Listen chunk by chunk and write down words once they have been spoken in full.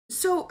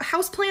So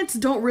houseplants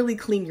don't really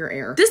clean your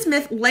air. This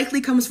myth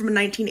likely comes from a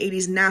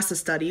 1980s NASA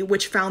study,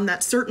 which found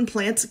that certain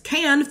plants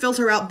can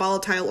filter out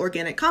volatile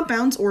organic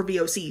compounds, or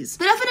VOCs.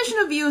 The definition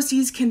of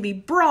VOCs can be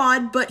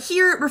broad, but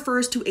here it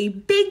refers to a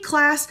big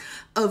class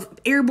of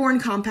airborne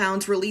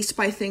compounds released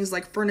by things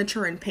like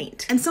furniture and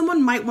paint. And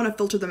someone might want to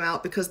filter them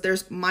out because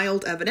there's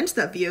mild evidence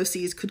that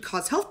VOCs could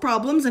cause health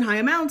problems in high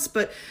amounts,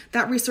 but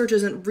that research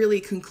isn't really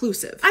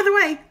conclusive. Either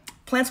way,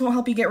 plants won't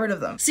help you get rid of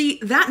them. See,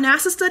 that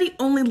NASA study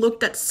only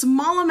looked at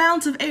small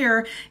amounts of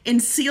air in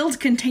sealed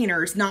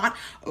containers, not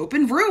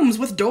open rooms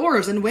with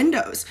doors and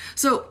windows.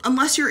 So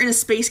unless you're in a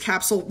space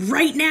capsule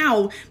right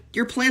now,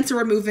 your plants are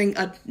removing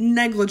a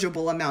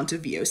negligible amount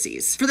of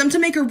VOCs. For them to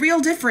make a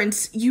real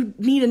difference, you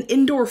need an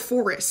indoor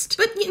forest.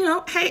 But you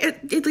know, hey,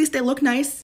 at least they look nice.